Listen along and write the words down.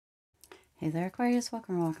Hey there, Aquarius.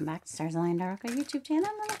 Welcome back to Stars Aligned Oracle YouTube channel,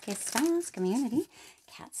 the Lucky Stars community.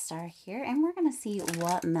 Cat Star here, and we're going to see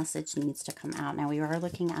what message needs to come out. Now, we are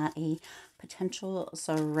looking at a potential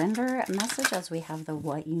surrender message as we have the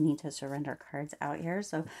what you need to surrender cards out here.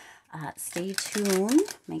 So stay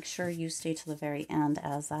tuned. Make sure you stay to the very end,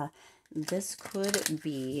 as this could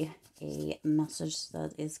be a message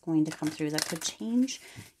that is going to come through that could change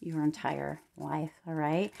your entire life. All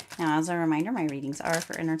right. Now, as a reminder, my readings are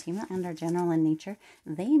for entertainment and are general in nature.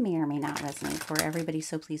 They may or may not resonate for everybody,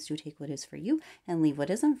 so please do take what is for you and leave what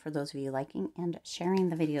isn't, for those of you liking and sharing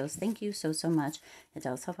the videos. Thank you so much. It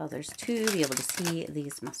does help others to be able to see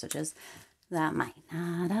these messages that might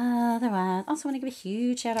not otherwise. Also want to give a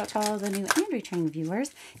huge shout out to all the new and returning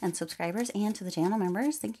viewers and subscribers, and to the channel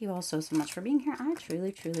members. Thank you all so much for being here. I truly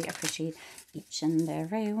appreciate each and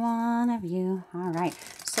every one of you. All right,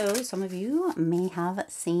 so some of you may have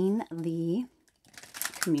seen the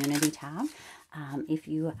community tab. If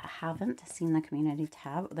you haven't seen the community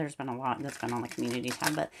tab, there's been a lot that's been on the community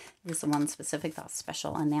tab, but this one specific, that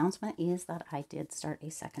special announcement is that I did start a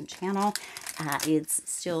second channel. It's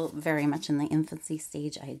still very much in the infancy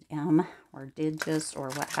stage. I am, or did just,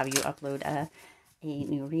 or what have you, upload a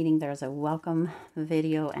new reading. There's a welcome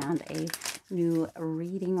video and a new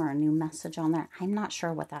reading or a new message on there. I'm not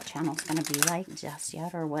sure what that channel is going to be like just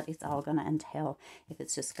yet, or what it's all going to entail. If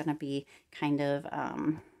it's just going to be kind of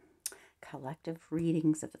collective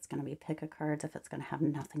readings, if it's going to be pick a cards, if it's going to have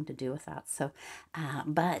nothing to do with that. So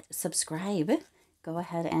but subscribe, go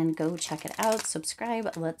ahead and go check it out.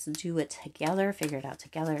 Subscribe, let's do it together, figure it out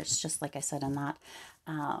together. It's just like I said in that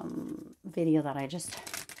video that I just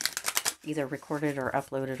either recorded or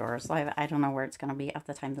uploaded or is live. I don't know where it's going to be at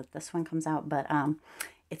the time that this one comes out, but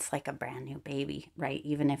it's like a brand new baby, right?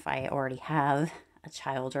 Even if I already have a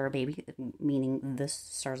child or a baby, meaning this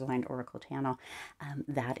Stars Aligned Oracle channel,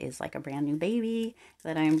 that is like a brand new baby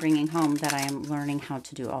that I am bringing home, that I am learning how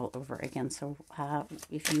to do all over again. So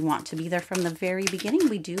if you want to be there from the very beginning,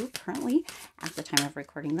 we do currently, at the time of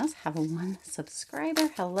recording this, have a 1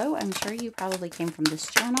 subscriber. Hello, I'm sure you probably came from this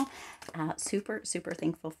channel. Super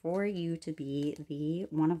thankful for you to be the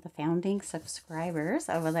one of the founding subscribers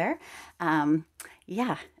over there.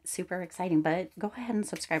 Yeah, super exciting, but go ahead and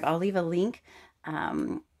subscribe. I'll leave a link,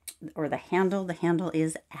 or the handle. The handle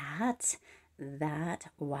is at That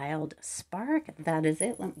Wild Spark. That is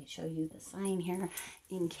it. Let me show you the sign here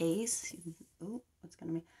in case. Oh, what's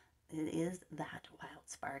going to be? It is That Wild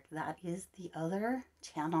Spark. That is the other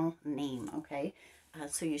channel name. Okay,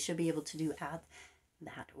 so you should be able to do at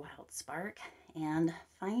That Wild Spark and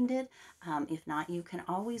find it. If not, you can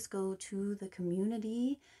always go to the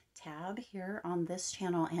community tab here on this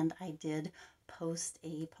channel, and I did post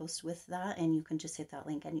a post with that, and you can just hit that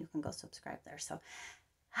link and you can go subscribe there. So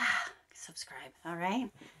subscribe. All right,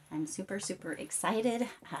 I'm super excited.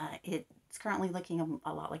 It's currently looking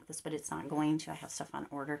a lot like this, but it's not going to. I have stuff on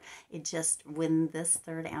order. It just, when this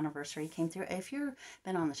 3rd anniversary came through, if you've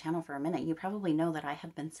been on the channel for a minute, you probably know that I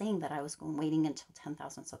had been saying that I was waiting until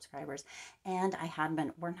 10,000 subscribers, and I had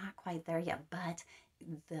been. We're not quite there yet, but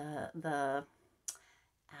the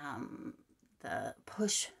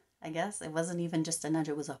push, I guess it wasn't even just a nudge,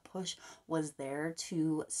 it was a push, was there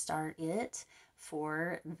to start it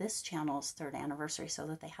for this channel's 3rd anniversary, so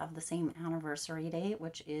that they have the same anniversary date,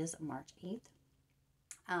 which is March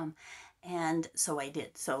 8th. And so I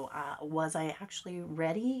did. So was I actually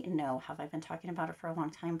ready? No. Have I been talking about it for a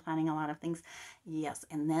long time, planning a lot of things? Yes.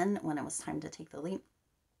 And then when it was time to take the leap,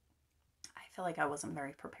 I feel like I wasn't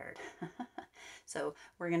very prepared. So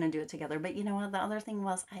we're going to do it together. But you know what? The other thing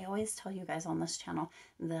was, I always tell you guys on this channel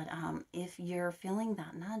that if you're feeling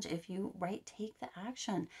that nudge, if you, take the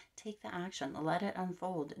action, let it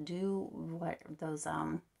unfold. Do what those,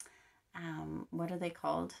 what are they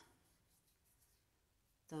called?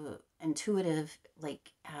 The intuitive,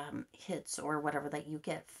 hits or whatever that you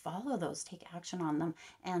get, follow those, take action on them.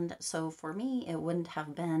 And so for me, it wouldn't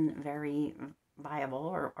have been very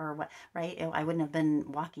viable or what, right? I wouldn't have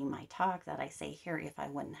been walking my talk that I say here if I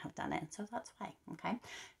wouldn't have done it. And so that's why. Okay,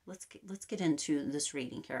 let's get into this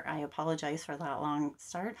reading here. I apologize for that long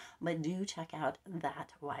start, but do check out That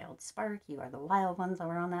Wild Spark. You are the wild ones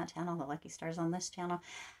over on that channel, the lucky stars on this channel.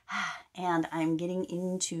 And I'm getting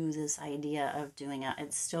into this idea of doing it.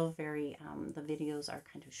 It's still very the videos are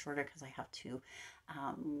kind of shorter because I have to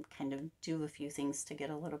kind of do a few things to get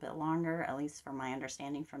a little bit longer, at least from my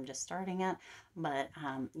understanding from just starting it. But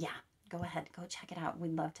yeah, go ahead, go check it out.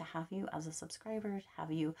 We'd love to have you as a subscriber,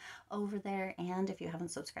 have you over there. And if you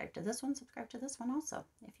haven't subscribed to this one, subscribe to this one also,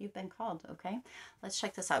 if you've been called. Okay, let's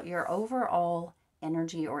check this out. Your overall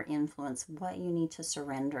energy or influence, what you need to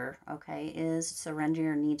surrender, okay, is surrender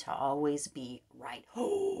your need to always be right.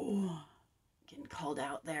 Oh, getting called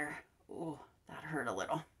out there. Oh, that hurt a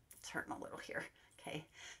little. It's hurting a little here. Okay,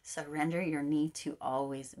 surrender your need to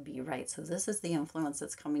always be right. So this is the influence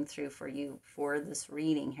that's coming through for you for this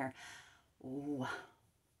reading here. Ooh,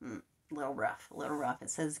 little rough, a little rough. It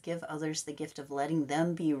says, give others the gift of letting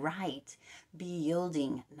them be right. Be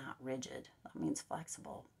yielding, not rigid. That means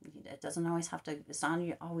flexible. It doesn't always have to, it's not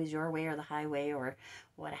always your way or the highway or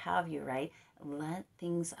what have you, right? Let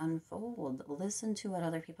things unfold. Listen to what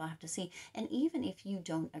other people have to see. And even if you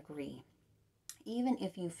don't agree, even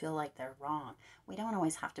if you feel like they're wrong, we don't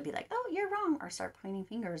always have to be like, oh, you're wrong, or start pointing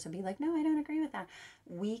fingers and be like, no, I don't agree with that.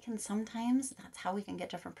 We can sometimes, that's how we can get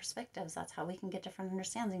different perspectives. That's how we can get different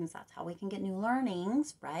understandings. That's how we can get new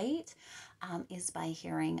learnings, right? Is by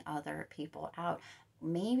hearing other people out.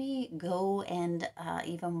 Maybe go and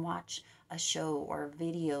even watch a show or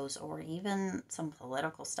videos or even some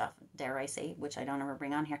political stuff, dare I say, which I don't ever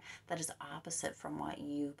bring on here, that is opposite from what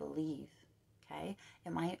you believe. Okay,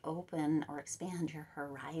 it might open or expand your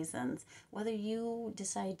horizons, whether you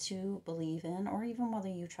decide to believe in or even whether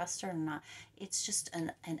you trust it or not. It's just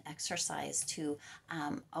an exercise to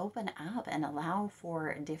open up and allow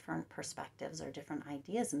for different perspectives or different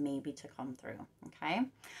ideas maybe to come through. Okay.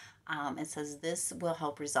 It says this will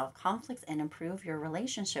help resolve conflicts and improve your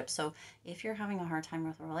relationship. So if you're having a hard time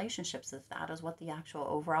with relationships, if that is what the actual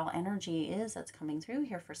overall energy is that's coming through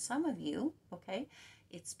here for some of you, okay,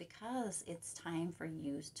 it's because it's time for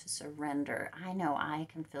you to surrender. I know I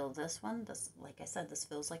can feel this one. This, like I said, this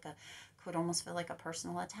feels like could almost feel like a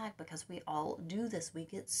personal attack because we all do this. We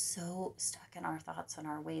get so stuck in our thoughts and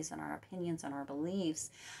our ways and our opinions and our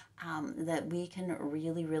beliefs that we can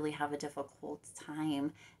really, really have a difficult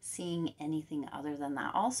time seeing anything other than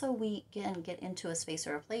that. Also, we can get into a space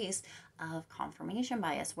or a place of confirmation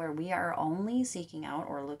bias where we are only seeking out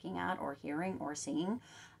or looking at or hearing or seeing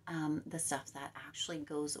the stuff that actually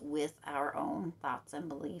goes with our own thoughts and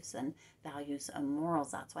beliefs and values and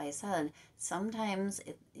morals. That's why I said sometimes,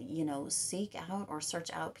 seek out or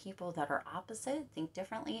search out people that are opposite, think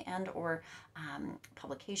differently, and or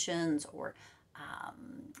publications or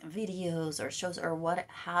videos or shows or what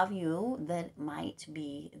have you that might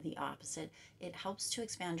be the opposite. It helps to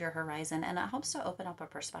expand your horizon and it helps to open up a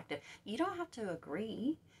perspective. You don't have to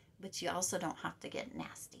agree, but you also don't have to get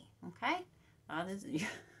nasty. Okay?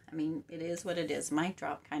 I mean, it is what it is. Mic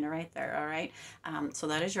drop kind of right there, all right? So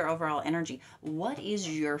that is your overall energy. What is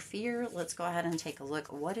your fear? Let's go ahead and take a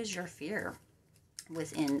look. What is your fear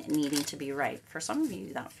within needing to be right? For some of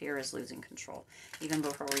you, that fear is losing control, even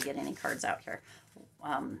before we get any cards out here.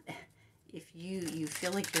 If you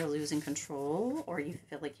feel like you're losing control or you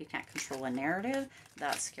feel like you can't control a narrative,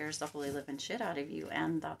 that scares the holy living shit out of you,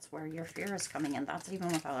 and that's where your fear is coming in. That's even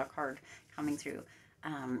without a card coming through.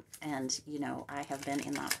 I have been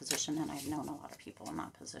in that position and I've known a lot of people in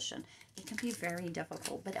that position. It can be very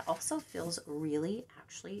difficult, but it also feels really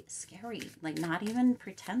actually scary, like not even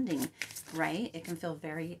pretending, right? It can feel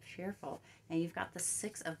very fearful. And you've got the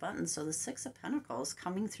Six of Buttons, so the Six of Pentacles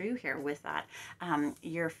coming through here with that.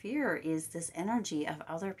 Your fear is this energy of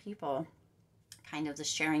other people, kind of the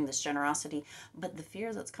sharing, this generosity, but the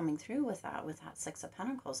fear that's coming through with that Six of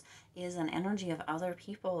Pentacles is an energy of other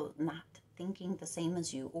people not thinking the same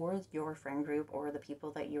as you or your friend group or the people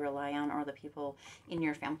that you rely on or the people in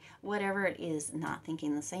your family, whatever it is, not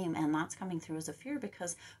thinking the same. And that's coming through as a fear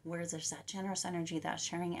because where there's that generous energy, that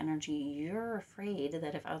sharing energy, you're afraid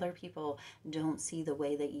that if other people don't see the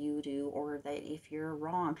way that you do, or that if you're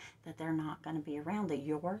wrong, that they're not going to be around, that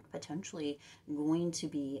you're potentially going to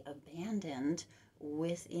be abandoned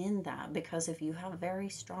within that. Because if you have very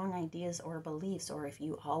strong ideas or beliefs, or if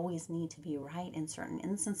you always need to be right in certain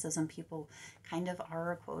instances and people kind of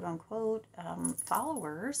are quote unquote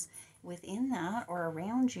followers within that, or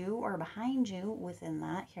around you or behind you within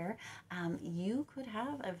that here, you could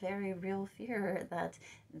have a very real fear that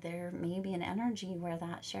there may be an energy where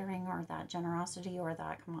that sharing or that generosity or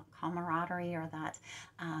that camaraderie or that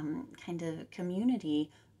kind of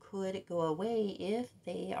community could go away if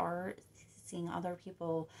they are seeing other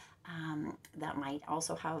people that might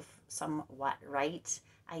also have somewhat right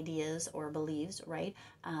ideas or beliefs, right?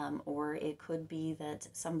 Or it could be that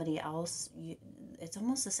somebody else, it's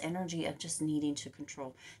almost this energy of just needing to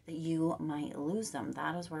control, that you might lose them.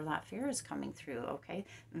 That is where that fear is coming through, okay?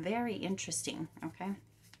 Very interesting, okay?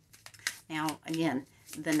 Now, again,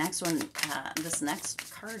 the next one, this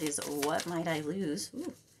next card is what might I lose?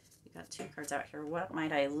 Ooh, we got two cards out here. What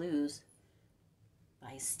might I lose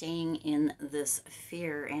by staying in this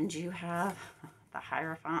fear? And you have the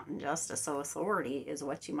Hierophant and Justice. So authority is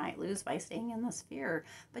what you might lose by staying in this fear.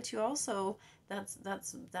 But you also, that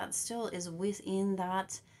still is within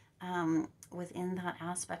that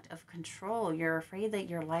aspect of control. You're afraid that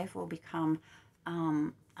your life will become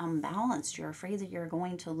unbalanced. You're afraid that you're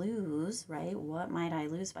going to lose, right? What might I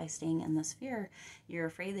lose by staying in this fear? You're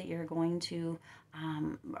afraid that you're going to,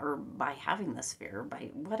 or by having this fear, by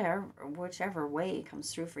whichever way it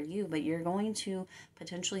comes through for you, but you're going to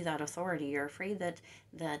potentially that authority. You're afraid that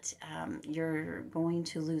you're going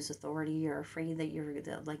to lose authority. You're afraid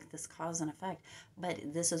that like this cause and effect, but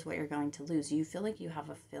this is what you're going to lose. You feel like you have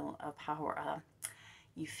a power,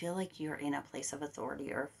 you feel like you're in a place of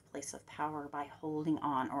authority or a place of power by holding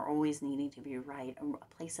on or always needing to be right,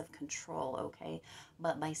 a place of control, okay?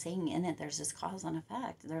 But by staying in it, there's this cause and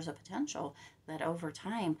effect. There's a potential that over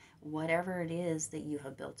time, whatever it is that you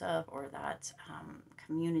have built up, or that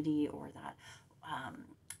community, or that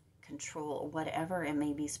control, whatever it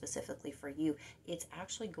may be specifically for you, it's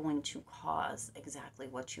actually going to cause exactly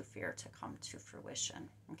what you fear to come to fruition.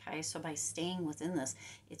 Okay, so by staying within this,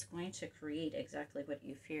 it's going to create exactly what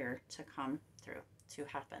you fear to come through, to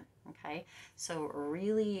happen. Okay, so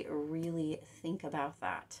really, really think about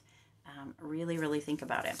that. Really think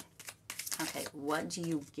about it. Okay, what do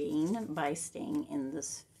you gain by staying in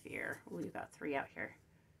this fear? Oh, you got 3 out here.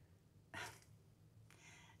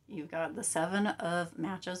 You've got the 7 of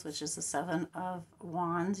Matches, which is the 7 of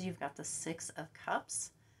Wands. You've got the 6 of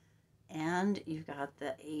Cups. And you've got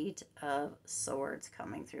the 8 of Swords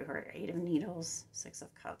coming through her. 8 of Needles, 6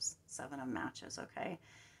 of Cups, 7 of Matches, okay?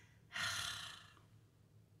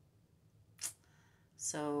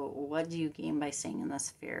 So what do you gain by staying in this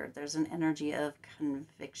fear? There's an energy of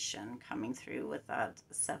conviction coming through with that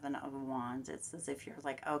 7 of Wands. It's as if you're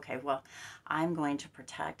like, okay, well, I'm going to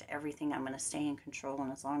protect everything. I'm going to stay in control.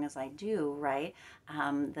 And as long as I do, right,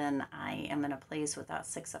 then I am in a place with that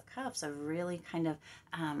 6 of Cups of really kind of,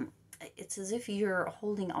 it's as if you're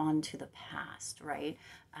holding on to the past, right?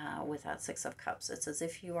 With that 6 of Cups. It's as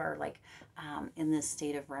if you are like in this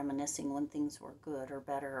state of reminiscing when things were good or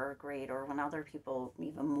better or great, or when other people,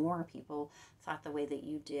 even more people, thought the way that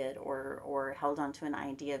you did, or held on to an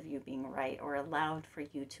idea of you being right, or allowed for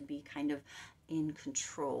you to be kind of in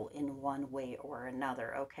control in one way or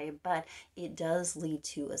another, okay? But it does lead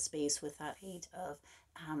to a space with that 8 of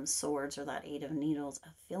Swords, or that 8 of Needles,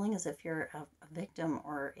 of feeling as if you're a victim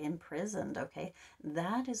or imprisoned, okay?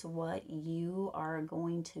 That is what you are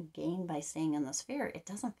going to gain by staying in this fear. It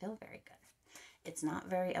doesn't feel very good. It's not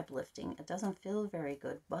very uplifting. It doesn't feel very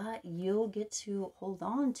good, but you'll get to hold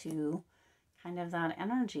on to kind of that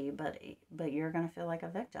energy, but you're going to feel like a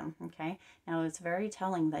victim, okay? Now, it's very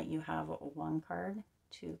telling that you have 1 card,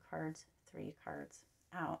 2 cards, 3 cards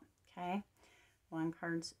out, okay? 1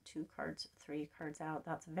 cards, 2 cards, 3 cards out.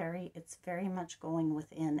 It's very much going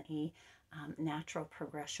within a natural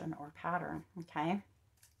progression or pattern, okay?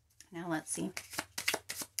 Now let's see.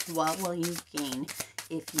 What will you gain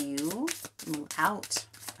if you move out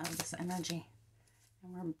of this energy?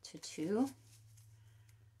 And we're to 2.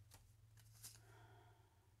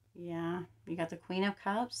 Yeah, you got the Queen of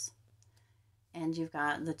Cups. And you've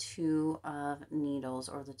got the 2 of Needles,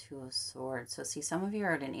 or the 2 of Swords. So see, some of you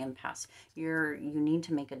are at an impasse. You need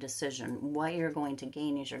to make a decision. What you're going to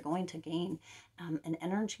gain is you're going to gain an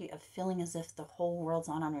energy of feeling as if the whole world's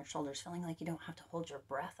on your shoulders, feeling like you don't have to hold your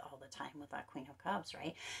breath all the time with that Queen of Cups,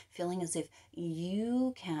 right? Feeling as if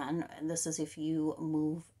you can, this is if you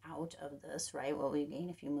move out of this, right? What will you gain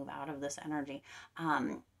if you move out of this energy?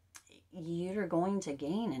 You're going to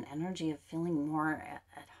gain an energy of feeling more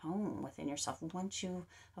at home within yourself. Once you,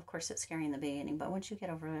 of course, it's scary in the beginning, but once you get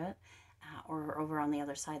over it, or over on the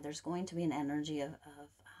other side, there's going to be an energy of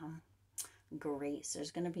grace.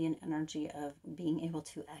 There's going to be an energy of being able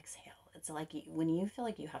to exhale. It's like when you feel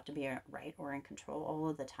like you have to be right or in control all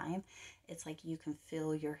of the time, it's like you can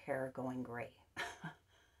feel your hair going gray.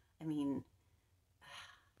 I mean,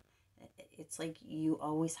 it's like you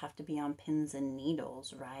always have to be on pins and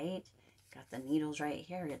needles, right? Got the needles right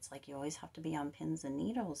here. It's like you always have to be on pins and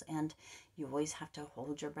needles, and you always have to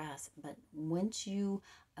hold your breath. But once you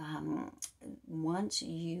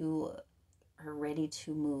are ready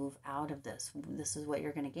to move out of this is what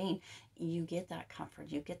you're going to gain. You get that comfort,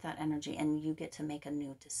 you get that energy, and you get to make a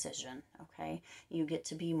new decision, okay? You get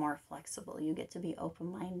to be more flexible. You get to be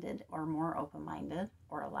open-minded, or more open-minded,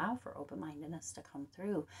 or allow for open-mindedness to come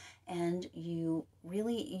through. And you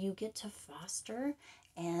get to foster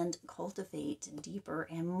and cultivate deeper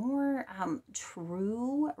and more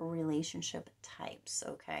true relationship types,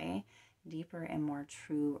 okay? Deeper and more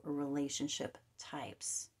true relationship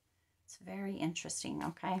types. It's very interesting,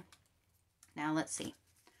 okay? Now let's see.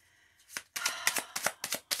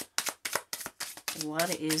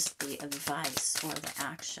 What is the advice or the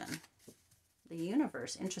action? The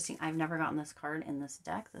universe. Interesting. I've never gotten this card in this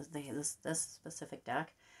deck. This specific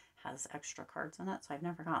deck has extra cards in it, so I've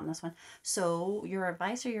never gotten this one. So your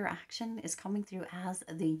advice or your action is coming through as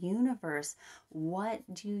the universe. What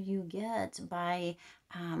do you get by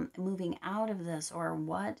moving out of this? Or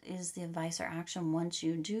what is the advice or action once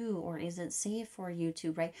you do? Or is it safe for you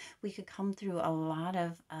to, right? We could come through a lot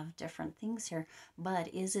of different things here,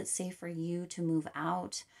 but is it safe for you to move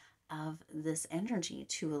out of this energy,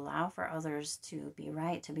 to allow for others to be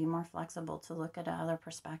right, to be more flexible, to look at other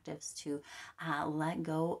perspectives, to let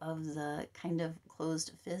go of the kind of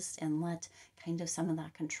closed fist and let kind of some of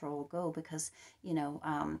that control go? Because, you know,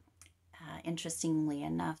 interestingly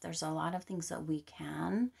enough, there's a lot of things that we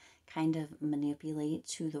can kind of manipulate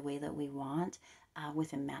to the way that we want.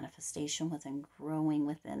 Within manifestation, within growing,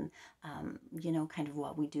 within, you know, kind of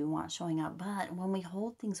what we do want showing up. But when we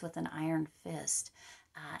hold things with an iron fist,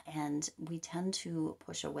 and we tend to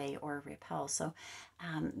push away or repel. So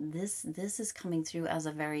this is coming through as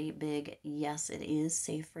a very big yes, it is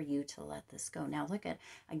safe for you to let this go. Now look at,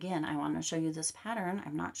 again, I want to show you this pattern.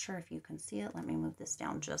 I'm not sure if you can see it. Let me move this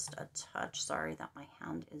down just a touch. Sorry that my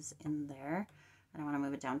hand is in there. I don't want to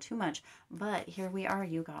move it down too much, but here we are.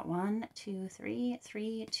 You got 1, 2, 3,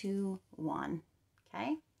 3, 2, 1.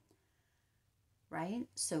 Okay. Right?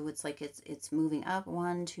 So it's like it's moving up,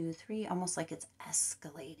 1, 2, 3, almost like it's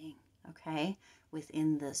escalating. Okay,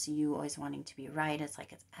 within this, you always wanting to be right, it's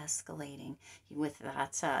like it's escalating with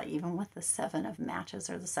that, even with the 7 of matches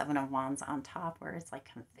or the 7 of wands on top, where it's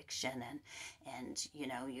like conviction and you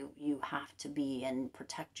know, you have to be and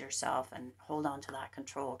protect yourself and hold on to that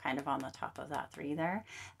control, kind of on the top of that 3 there.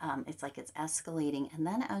 It's like it's escalating, and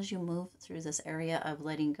then as you move through this area of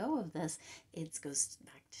letting go of this, it goes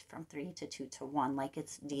back from 3 to 2 to 1, like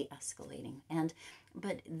it's de-escalating. And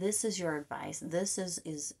but this is your advice. This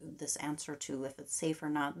is this answer to if it's safe or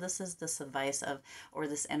not. This is this advice of, or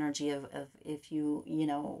this energy of if you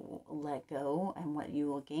know, let go and what you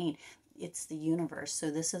will gain. It's the universe. So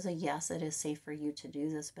this is a yes, it is safe for you to do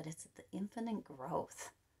this, but it's the infinite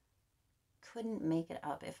growth. Couldn't make it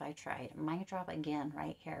up if I tried. Mic drop again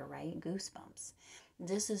right here, right? Goosebumps.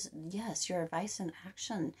 This is, yes, your advice and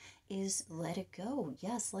action is let it go.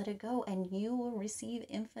 Yes, let it go, and you will receive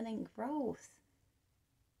infinite growth.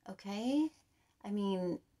 Okay? I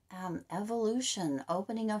mean, evolution,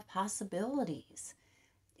 opening of possibilities.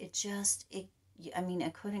 I mean,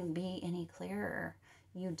 it couldn't be any clearer.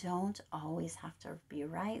 You don't always have to be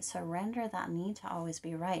right. Surrender that need to always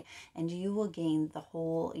be right, and you will gain the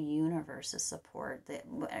whole universe's support. That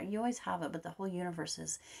you always have it, but the whole universe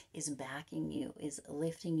is backing you, is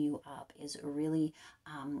lifting you up, is really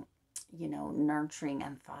you know, nurturing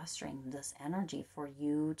and fostering this energy for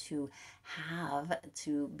you to have,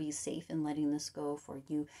 to be safe in letting this go, for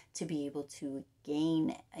you to be able to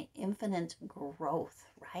gain infinite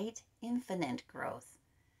growth, right? Infinite growth.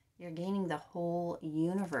 You're gaining the whole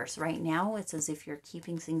universe. Right now, it's as if you're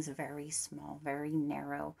keeping things very small, very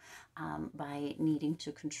narrow, by needing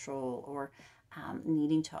to control, or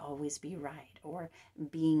needing to always be right, or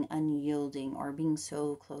being unyielding, or being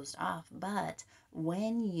so closed off. But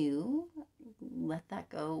when you let that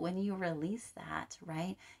go, when you release that,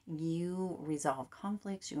 right, you resolve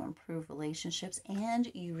conflicts, you improve relationships,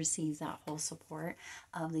 and you receive that whole support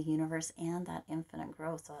of the universe and that infinite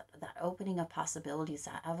growth, that opening of possibilities,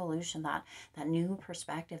 that evolution, that new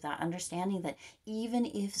perspective, that understanding that even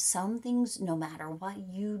if some things, no matter what,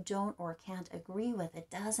 you don't or can't agree with, it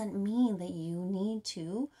doesn't mean that you need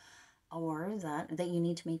to, or that you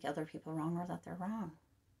need to make other people wrong, or that they're wrong,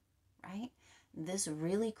 right? This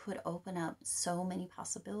really could open up so many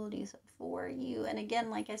possibilities for you. And again,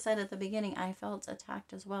 like I said at the beginning, I felt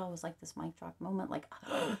attacked as well. It was like this mic drop moment, like,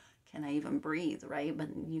 oh, can I even breathe, right? But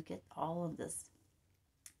you get all of this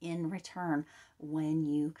in return when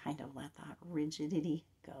you kind of let that rigidity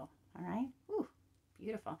go. All right? Ooh,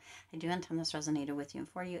 beautiful. I do intend this resonated with you and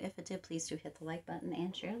for you. If it did, please do hit the like button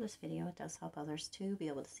and share this video. It does help others to be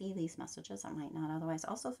able to see these messages that might not otherwise.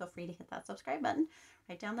 Also, feel free to hit that subscribe button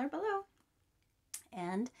right down there below.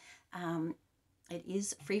 And it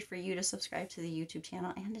is free for you to subscribe to the YouTube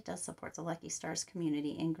channel, and it does support the Lucky Stars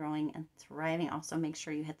community in growing and thriving. Also, make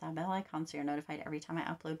sure you hit that bell icon so you're notified every time I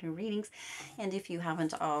upload new readings. And if you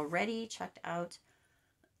haven't already checked out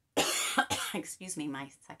excuse me, my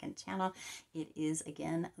second channel, it is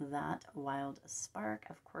again That Wild Spark.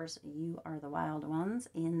 Of course, you are the wild ones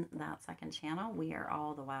in that second channel. We are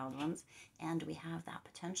all the wild ones, and we have that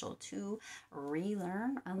potential to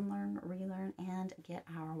relearn, unlearn, relearn, and Get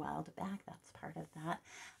Our Wild Back. That's part of that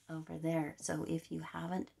over there. So if you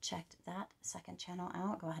haven't checked that second channel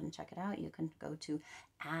out, go ahead and check it out. You can go to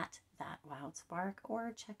 @thatwildspark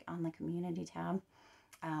or check on the community tab.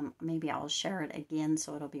 Maybe I'll share it again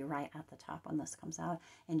so it'll be right at the top when this comes out,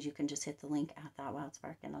 and you can just hit the link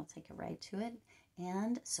 @thatwildspark and it'll take you right to it.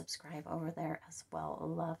 And subscribe over there as well.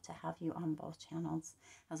 Love to have you on both channels.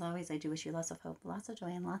 As always, I do wish you lots of hope, lots of joy,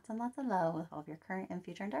 and lots of love with all of your current and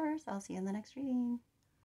future endeavors. I'll see you in the next reading.